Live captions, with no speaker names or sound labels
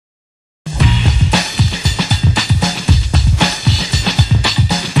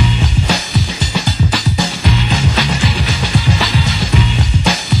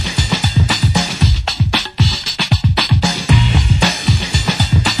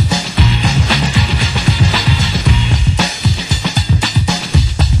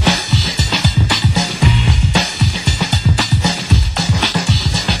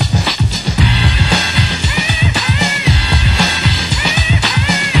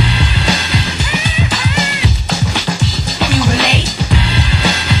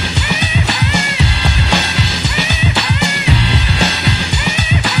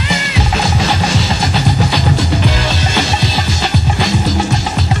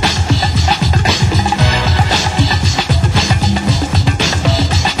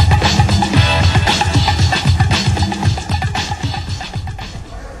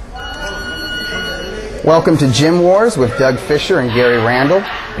Welcome to Gym Wars with Doug Fisher and Gary Randall.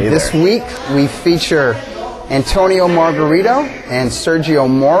 Hey this week we feature Antonio Margarito and Sergio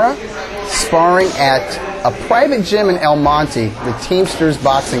Mora sparring at a private gym in El Monte, the Teamsters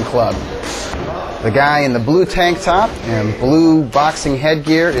Boxing Club. The guy in the blue tank top and blue boxing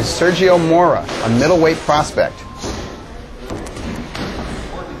headgear is Sergio Mora, a middleweight prospect.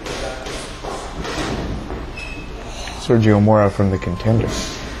 Sergio Mora from the Contender.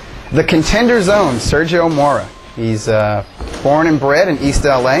 The Contender Zone, Sergio Mora. He's born and bred in East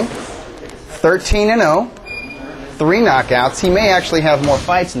LA, 13-0, 3 knockouts. He may actually have more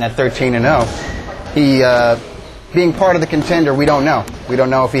fights than that 13-0. He, being part of the Contender, we don't know. We don't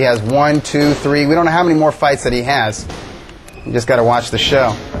know if he has 1, 2, 3. We don't know how many more fights that he has. You just got to watch the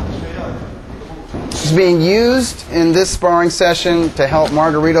show. He's being used in this sparring session to help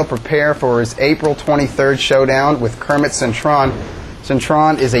Margarito prepare for his April 23rd showdown with Kermit Cintron.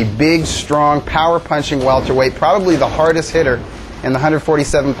 Cintron is a big, strong, power-punching welterweight, probably the hardest hitter in the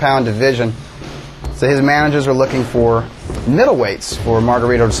 147-pound division. So his managers are looking for middleweights for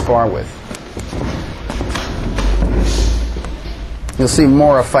Margarito to spar with. You'll see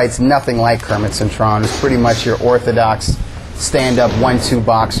Mora fights nothing like Kermit Cintron. He's pretty much your orthodox stand-up 1-2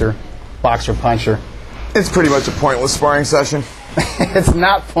 boxer-puncher. It's pretty much a pointless sparring session. It's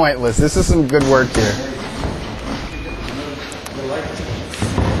not pointless. This is some good work here.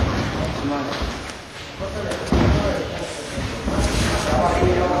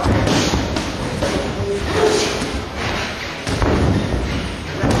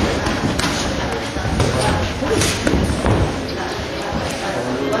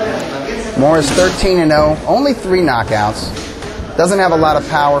 Mora's 13-0, only 3 knockouts. Doesn't have a lot of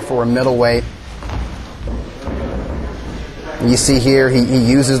power for a middleweight. You see here, he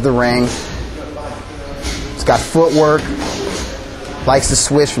uses the ring. He's got footwork. Likes to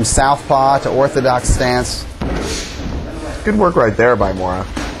switch from southpaw to orthodox stance. Good work right there by Mora.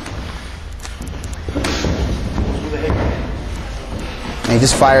 And he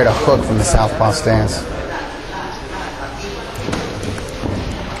just fired a hook from the southpaw stance.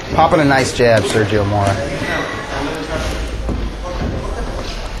 Popping a nice jab, Sergio Mora.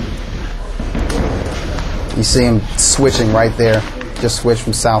 You see him switching right there. Just switch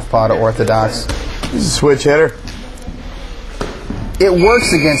from southpaw to orthodox. He's a switch hitter. It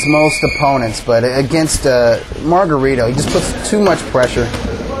works against most opponents, but against Margarito, he just puts too much pressure,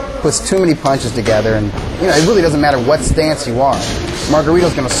 puts too many punches together, and it really doesn't matter what stance you are.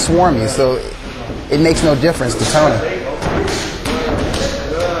 Margarito's going to swarm you, so it makes no difference to Tony.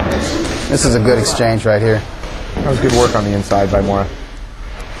 This is a good exchange right here. That was good work on the inside by Mora.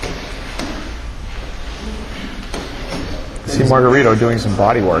 See Margarito doing some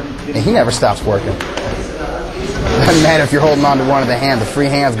body work. And he never stops working. Doesn't matter if you're holding on to one of the hand, the free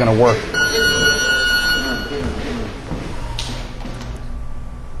hand's going to work.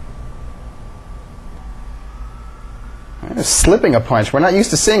 Slipping a punch. We're not used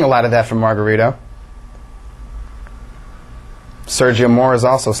to seeing a lot of that from Margarito. Sergio Mora is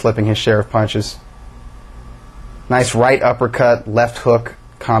also slipping his share of punches. Nice right uppercut, left hook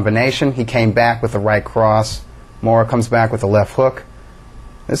combination. He came back with the right cross. Mora comes back with the left hook.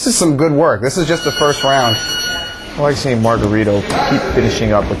 This is some good work. This is just the first round. I like seeing Margarito keep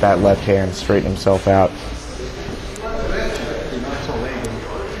finishing up with that left hand, straighten himself out.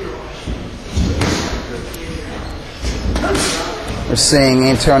 We're seeing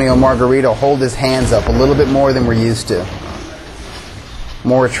Antonio Margarito hold his hands up a little bit more than we're used to.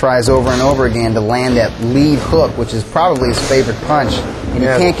 Mora tries over and over again to land that lead hook, which is probably his favorite punch. And he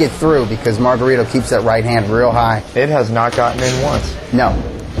can't get through because Margarito keeps that right hand real high. It has not gotten in once. No.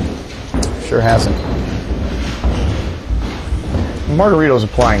 Sure hasn't. Margarito's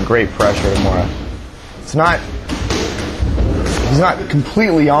applying great pressure to Mora. He's not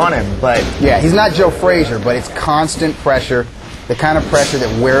completely on him, but... Yeah, he's not Joe Frazier, but it's constant pressure. The kind of pressure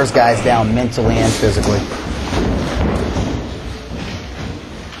that wears guys down mentally and physically.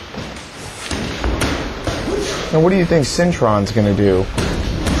 Now, what do you think Cintron's going to do?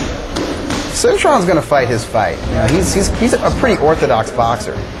 Cintron's going to fight his fight. He's a pretty orthodox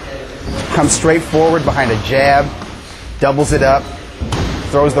boxer. Comes straight forward behind a jab, doubles it up,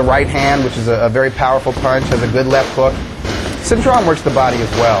 throws the right hand, which is a very powerful punch, has a good left hook. Cintron works the body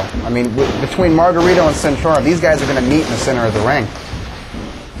as well. I mean, between Margarito and Cintron, these guys are going to meet in the center of the ring.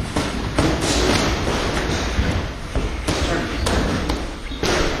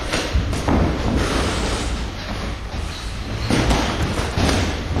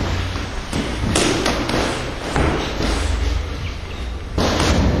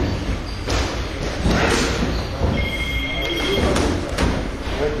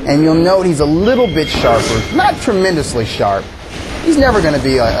 And you'll note he's a little bit sharper, not tremendously sharp. He's never going to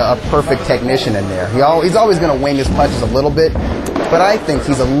be a perfect technician in there. He's always going to wing his punches a little bit, but I think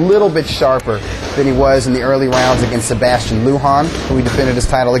he's a little bit sharper than he was in the early rounds against Sebastian Lujan, who he defended his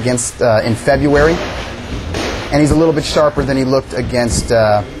title against in February. And he's a little bit sharper than he looked against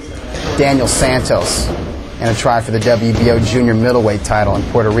Daniel Santos in a try for the WBO junior middleweight title in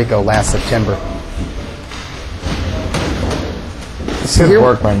Puerto Rico last September. Good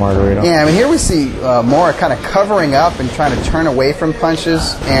work by Margarito. Yeah, I mean, here we see Mora kind of covering up and trying to turn away from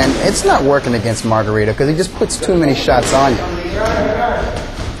punches, and it's not working against Margarito because he just puts too many shots on you.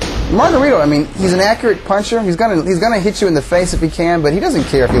 Margarito, I mean, he's an accurate puncher. He's gonna hit you in the face if he can, but he doesn't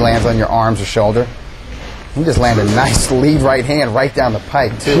care if he lands on your arms or shoulder. He just landed a nice lead right hand right down the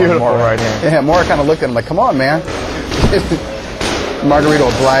pike, too. Beautiful right hand. Yeah, Mora kind of looked at him like, come on, man. Margarito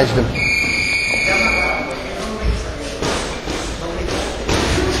obliged him.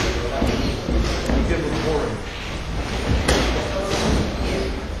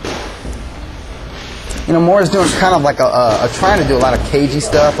 You know, Mora's doing kind of like trying to do a lot of cagey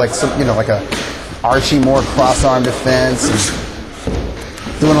stuff, like some, like a Archie Moore cross-arm defense,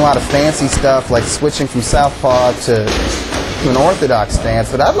 and doing a lot of fancy stuff, like switching from southpaw to an orthodox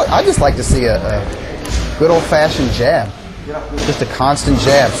stance. But I'd just like to see a good old-fashioned jab, just a constant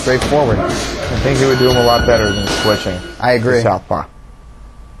jab, straight forward. I think he would do him a lot better than switching. I agree. To southpaw,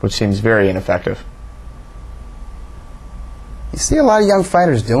 which seems very ineffective. You see a lot of young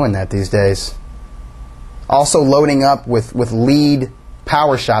fighters doing that these days. Also loading up with lead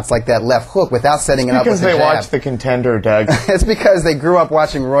power shots like that left hook without setting it up with a jab. Because they watch The Contender, Doug. It's because they grew up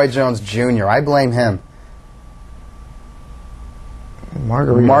watching Roy Jones Jr. I blame him.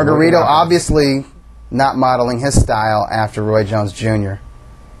 Margarito obviously not modeling his style after Roy Jones Jr.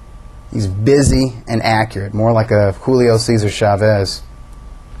 He's busy and accurate, more like a Julio Cesar Chavez.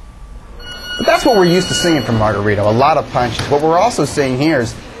 But that's what we're used to seeing from Margarito, a lot of punches. What we're also seeing here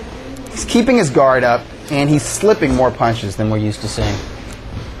is he's keeping his guard up, and he's slipping more punches than we're used to seeing.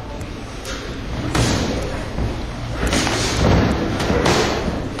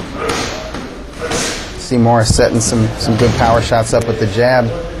 See Morris setting some good power shots up with the jab,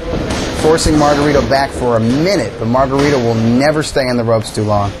 forcing Margarito back for a minute, but Margarito will never stay in the ropes too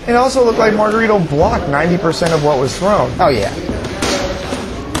long. It also looked like Margarito blocked 90% of what was thrown. Oh, yeah.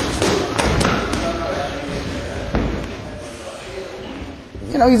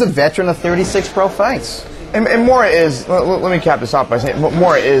 You know, he's a veteran of 36 pro fights. And Mora is, let me cap this off by saying,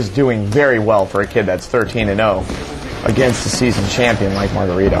 Mora is doing very well for a kid that's 13-0 against a seasoned champion like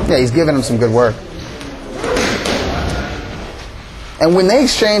Margarito. Yeah, he's giving him some good work. And when they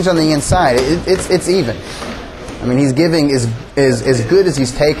exchange on the inside, it's even. I mean, he's giving as good as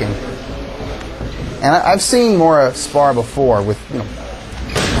he's taking. And I've seen Mora spar before with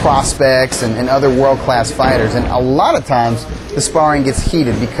prospects and other world-class fighters, and a lot of times the sparring gets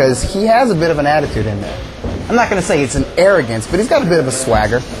heated because he has a bit of an attitude in there. I'm not going to say it's an arrogance, but he's got a bit of a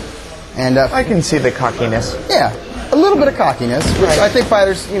swagger. And I can see the cockiness. Yeah, a little bit of cockiness, which I think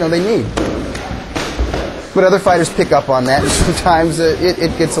fighters, they need. But other fighters pick up on that, and sometimes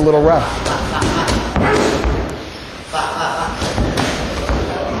it gets a little rough.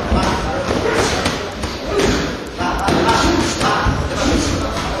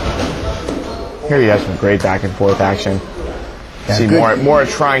 Here you have some great back and forth action. Yeah, see Mora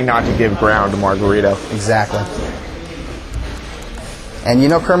trying not to give ground to Margarito. Exactly. And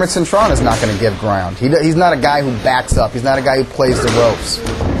Kermit Cintron is not going to give ground. He's not a guy who backs up. He's not a guy who plays the ropes.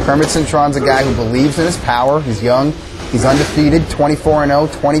 Kermit Cintron's a guy who believes in his power. He's young. He's undefeated,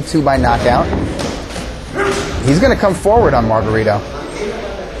 24-0, 22 by knockout. He's going to come forward on Margarito.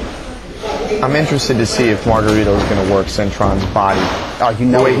 I'm interested to see if Margarito is going to work Cintron's body. Oh,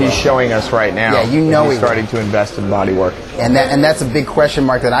 the way he's showing us right now. Yeah, he's starting to invest in body work. And that's a big question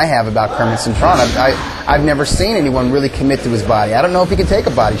mark that I have about Kermit Cintron. I've never seen anyone really commit to his body. I don't know if he can take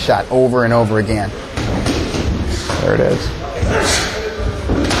a body shot over and over again. There it is.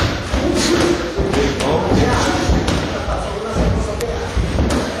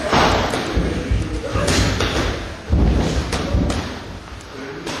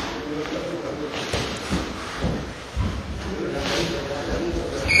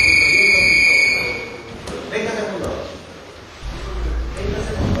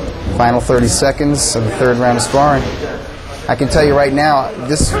 Final 30 seconds of the third round of sparring. I can tell you right now,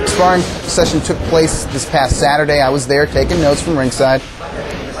 this sparring session took place this past Saturday. I was there taking notes from ringside.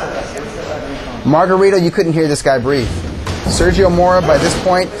 Margarito, you couldn't hear this guy breathe. Sergio Mora, by this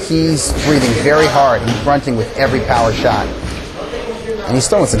point, he's breathing very hard. He's grunting with every power shot. And he's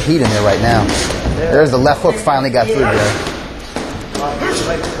throwing some heat in there right now. There's the left hook finally got through there.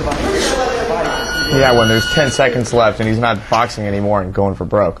 Yeah, when there's 10 seconds left and he's not boxing anymore and going for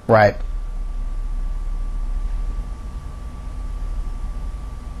broke. Right.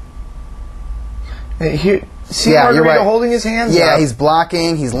 Hey, here, see Yeah, Margarito you're right. holding his hands Yeah, up. he's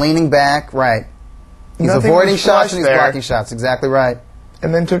blocking, he's leaning back, right. He's Nothing avoiding was shots and he's flushed there. blocking shots, exactly right.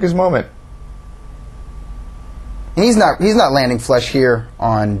 And then took his moment. And he's not landing flush here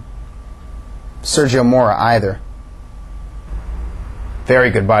on Sergio Mora either. Very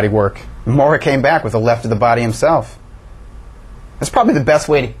good body work. Mora came back with a left to the body himself. That's probably the best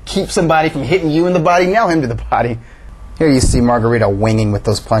way to keep somebody from hitting you in the body, nail him to the body. Here you see Margarito winging with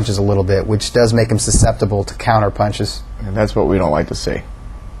those punches a little bit, which does make him susceptible to counter punches. And that's what we don't like to see.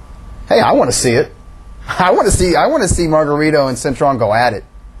 Hey, I want to see it. I want to see Margarito and Cintron go at it.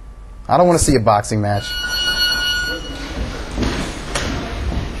 I don't want to see a boxing match.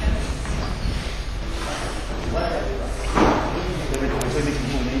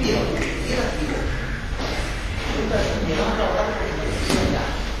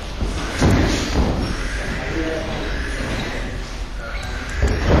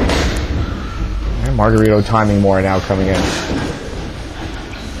 And Margarito timing more now coming in.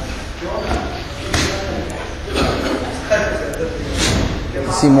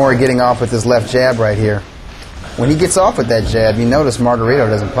 You see Mora getting off with his left jab right here. When he gets off with that jab, you notice Margarito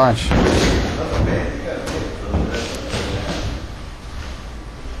doesn't punch.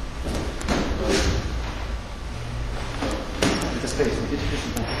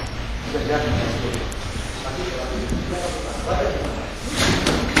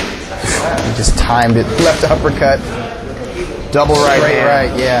 He just timed it. Left uppercut. Double right Straight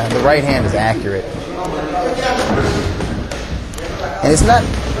hand. right, yeah. The right hand is accurate. And it's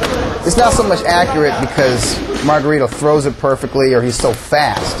not so much accurate because Margarito throws it perfectly or he's so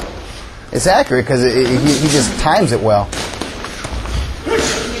fast. It's accurate because he just times it well.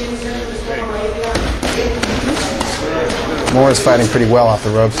 Mora's fighting pretty well off the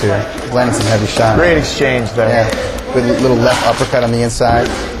ropes here. Landing some heavy shots. Great exchange there. Yeah, good little left uppercut on the inside.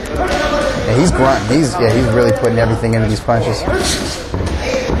 Yeah, he's grunting. He's really putting everything into these punches.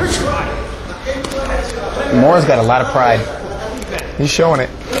 Mora's got a lot of pride. He's showing it.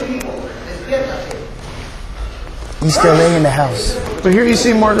 He's still laying in the house. But here you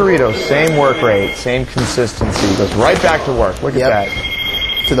see Margarito, same work rate, same consistency. He goes right back to work. Look at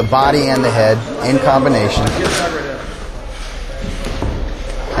that. To the body and the head in combination.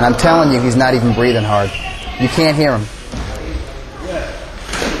 And I'm telling you, he's not even breathing hard. You can't hear him.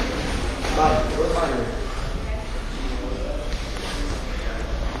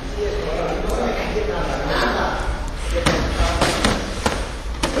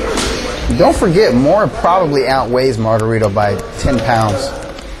 Don't forget, Mora probably outweighs Margarito by 10 pounds.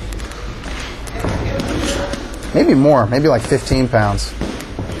 Maybe more, maybe like 15 pounds.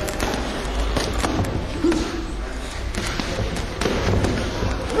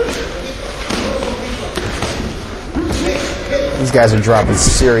 These guys are dropping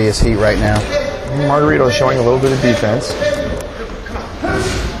serious heat right now. Margarito showing a little bit of defense.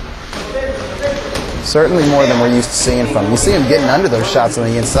 Certainly more than we're used to seeing from him. You see him getting under those shots on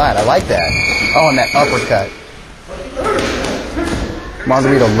the inside. I like that. Oh, and that uppercut.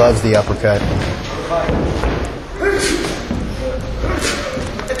 Margarito loves the uppercut.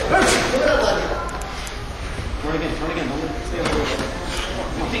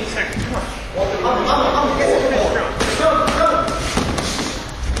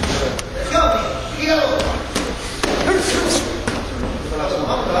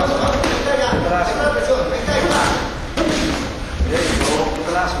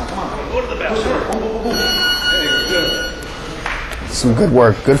 Some good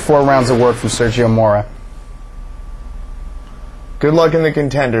work. Good 4 rounds of work from Sergio Mora. Good luck in the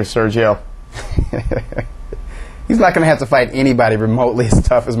contender, Sergio. He's not going to have to fight anybody remotely as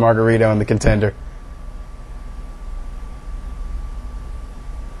tough as Margarito in the contender.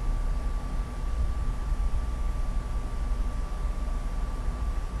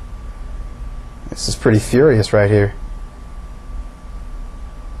 This is pretty furious right here.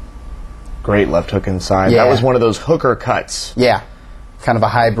 Great left hook inside. Yeah. That was one of those hooker cuts. Yeah, kind of a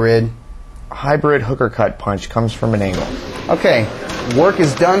hybrid. Hybrid hooker cut punch comes from an angle. Okay, work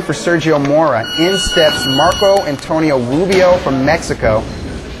is done for Sergio Mora. In steps Marco Antonio Rubio from Mexico.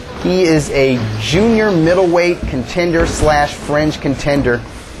 He is a junior middleweight contender slash fringe contender.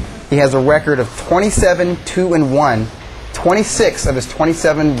 He has a record of 27-2-1. 26 of his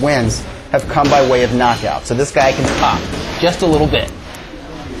 27 wins have come by way of knockout. So this guy can pop just a little bit.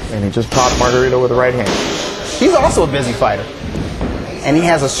 And he just popped Margarito with the right hand. He's also a busy fighter. And he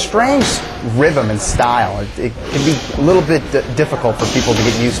has a strange rhythm and style. It can be a little bit difficult for people to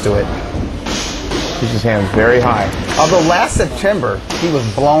get used to it. Keeps his hands very high. Although last September, he was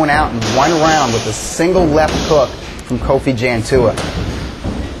blown out in one round with a single left hook from Kofi Jantua.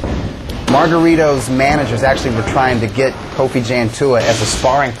 Margarito's managers actually were trying to get Kofi Jantua as a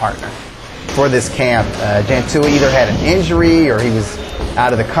sparring partner for this camp. Jantua either had an injury or he was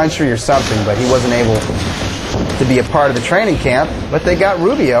out of the country or something, but he wasn't able to be a part of the training camp. But they got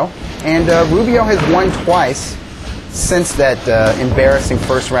Rubio, and Rubio has won twice since that embarrassing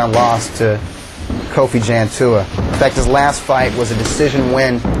first-round loss to Kofi Jantua. In fact, his last fight was a decision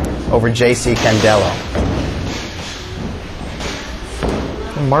win over J.C. Candelo.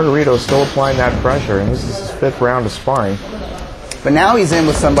 Margarito is still applying that pressure, and this is his 5th round of sparring. But now he's in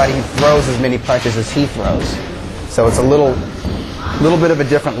with somebody who throws as many punches as he throws. So it's a little bit of a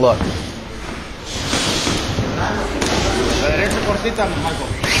different look.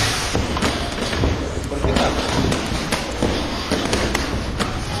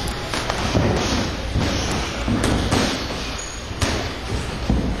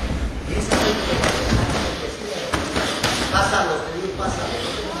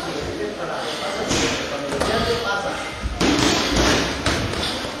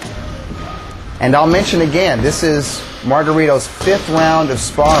 And I'll mention again, this is Margarito's 5th round of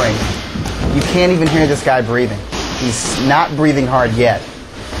sparring. You can't even hear this guy breathing. He's not breathing hard yet.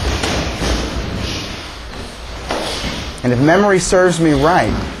 And if memory serves me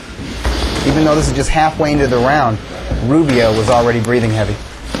right, even though this is just halfway into the round, Rubio was already breathing heavy.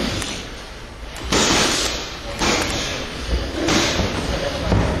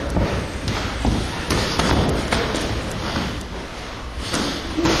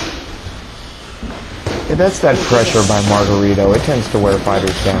 Yeah, that's that pressure by Margarito. It tends to wear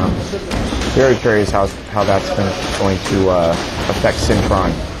fighters down. Very curious how that's going to affect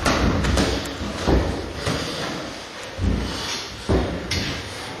Cintron.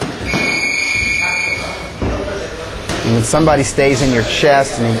 And when somebody stays in your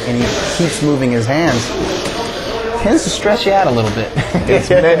chest and he keeps moving his hands, it tends to stress you out a little bit. It's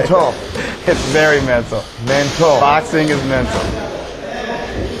mental. It's very mental. Mental. Boxing is mental.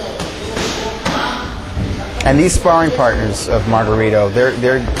 And these sparring partners of Margarito,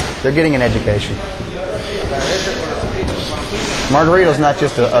 they're getting an education. Margarito's not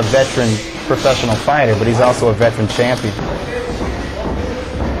just a veteran professional fighter, but he's also a veteran champion.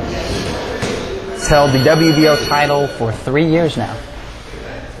 He's held the WBO title for 3 years now.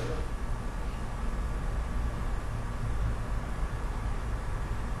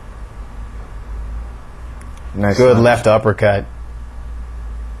 Nice. Good left uppercut.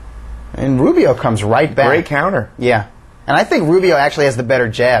 And Rubio comes right back. Great counter. Yeah. And I think Rubio actually has the better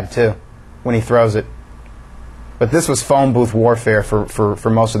jab, too, when he throws it. But this was phone booth warfare for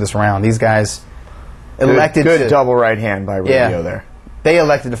most of this round. These guys elected good to... double right hand by Rubio there. They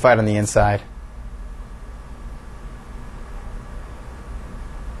elected to fight on the inside.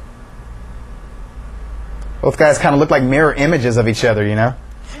 Both guys kind of look like mirror images of each other, you know?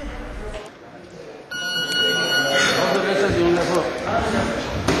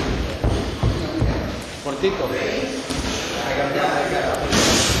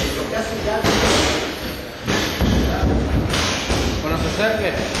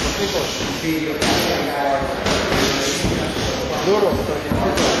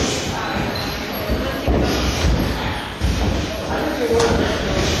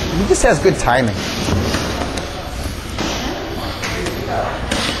 He just has good timing.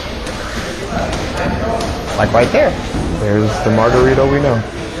 Like right there. There's the Margarito we know.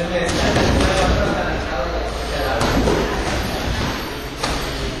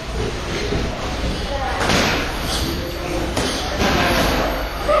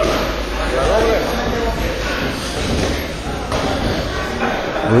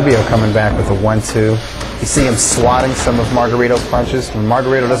 Rubio coming back with a 1-2. You see him swatting some of Margarito's punches. When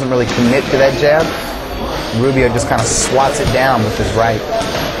Margarito doesn't really commit to that jab, Rubio just kind of swats it down with his right.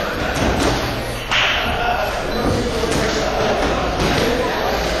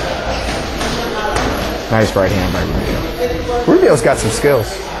 Nice right hand by Rubio. Rubio's got some skills.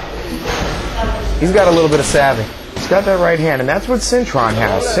 He's got a little bit of savvy. He's got that right hand, and that's what Cintron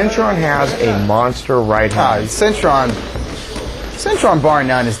has. Cintron has a monster right hand. Cintron, bar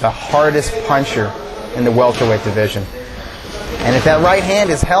none, is the hardest puncher in the welterweight division. And if that right hand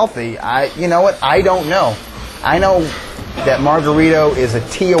is healthy, you know what? I don't know. I know that Margarito is a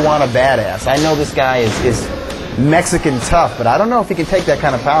Tijuana badass. I know this guy is Mexican tough, but I don't know if he can take that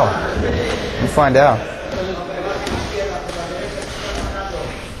kind of power. We'll find out.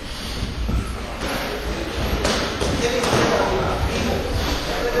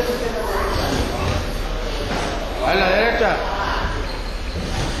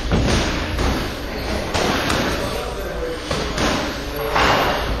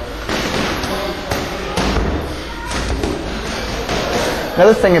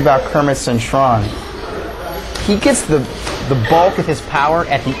 Another thing about Kermit Cintron, he gets the bulk of his power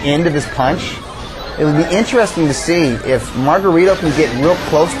at the end of his punch. It would be interesting to see if Margarito can get real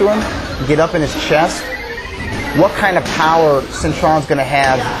close to him, get up in his chest, what kind of power Cintron's going to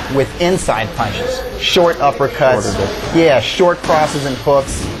have with inside punches. Short uppercuts, short crosses and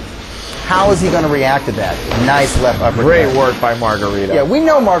hooks. How is he going to react to that? Nice left uppercut. Great work by Margarito. Yeah, we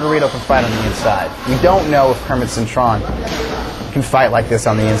know Margarito can fight on the inside. We don't know if Kermit Cintron can fight like this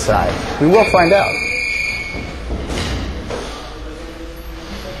on the inside. We will find out.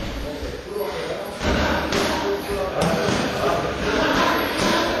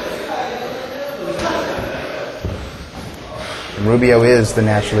 Rubio is the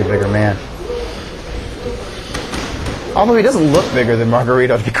naturally bigger man. Although he doesn't look bigger than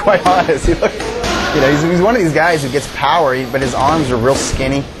Margarito, to be quite honest. He's one of these guys who gets power, but his arms are real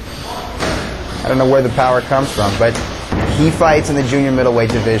skinny. I don't know where the power comes from, but he fights in the junior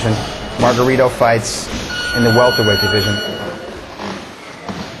middleweight division. Margarito fights in the welterweight division.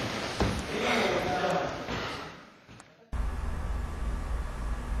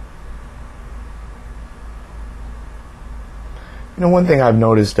 You know, one thing I've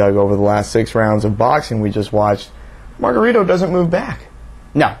noticed, Doug, over the last 6 rounds of boxing we just watched, Margarito doesn't move back.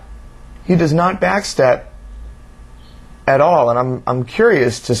 No. He does not backstep at all, and I'm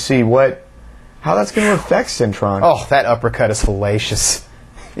curious to see how that's going to affect Cintron. Oh, that uppercut is hellacious.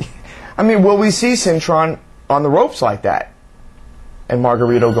 I mean, will we see Cintron on the ropes like that? And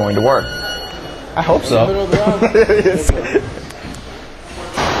Margarito going to work? I hope so.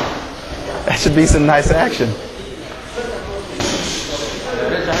 That should be some nice action.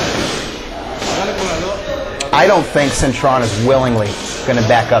 I don't think Cintron is willingly going to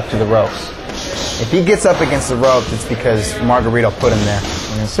back up to the ropes. If he gets up against the ropes, it's because Margarito put him there.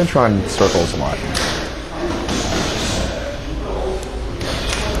 Yeah, Cintron circles a lot.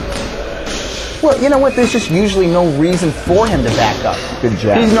 Well, you know what? There's just usually no reason for him to back up. Good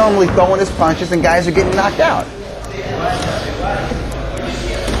jab. He's normally throwing his punches and guys are getting knocked out.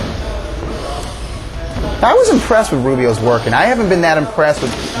 I was impressed with Rubio's work, and I haven't been that impressed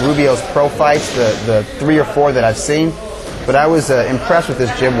with Rubio's pro fights, the 3 or 4 that I've seen, but I was impressed with his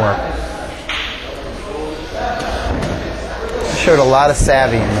gym work. He showed a lot of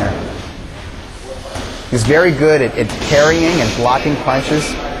savvy in there. He's very good at parrying and blocking punches.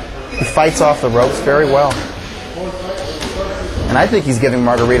 He fights off the ropes very well. And I think he's giving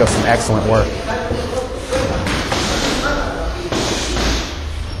Margarito some excellent work.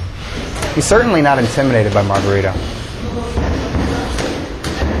 He's certainly not intimidated by Margarito.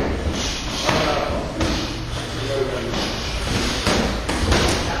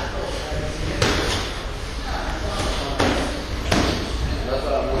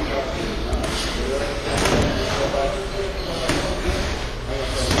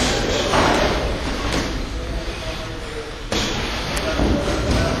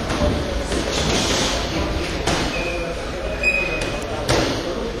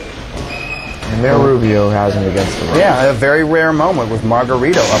 And there Rubio has him against the ropes. Yeah, a very rare moment with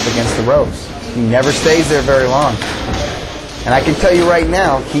Margarito up against the ropes. He never stays there very long. And I can tell you right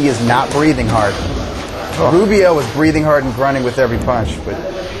now, he is not breathing hard. Rubio is breathing hard and grunting with every punch, but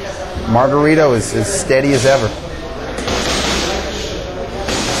Margarito is as steady as ever.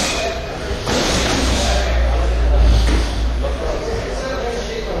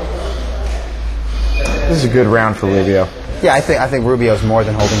 This is a good round for Rubio. Yeah, I think Rubio's more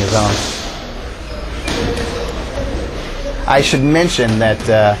than holding his own. I should mention that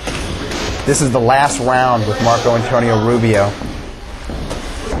this is the last round with Marco Antonio Rubio.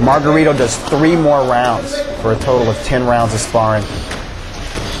 Margarito does 3 more rounds for a total of 10 rounds of sparring.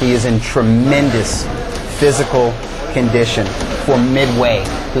 He is in tremendous physical condition for midway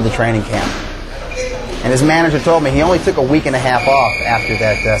through the training camp. And his manager told me he only took a week and a half off after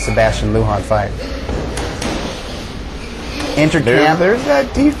that Sebastian Lujan fight. Entered camp. There's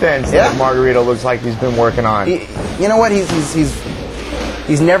that defense that Margarito looks like he's been working on. You know what?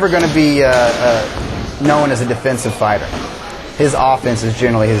 He's never going to be known as a defensive fighter. His offense is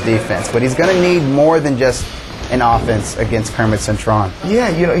generally his defense, but he's going to need more than just an offense against Kermit Cintron. Yeah,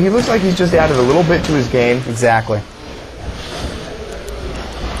 you know, he looks like he's just added a little bit to his game. Exactly.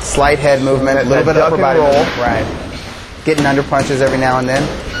 Slight head movement, a little bit of upper body movement. Right. Getting under punches every now and then.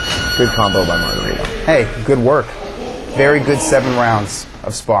 Good combo by Margarito. Hey, good work. Very good 7 rounds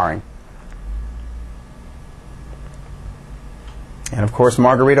of sparring. And of course,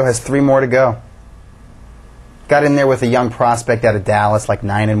 Margarito has 3 more to go. Got in there with a young prospect out of Dallas, like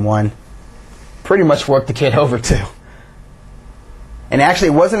 9-1. Pretty much worked the kid over too. And actually,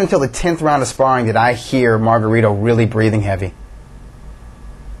 it wasn't until the 10th round of sparring that I hear Margarito really breathing heavy.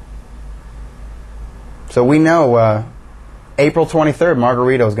 So we know April 23rd,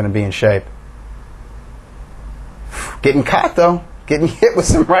 Margarito is going to be in shape. Getting caught, though. Getting hit with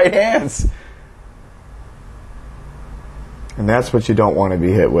some right hands. And that's what you don't want to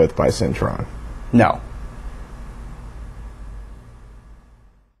be hit with by Cintron. No.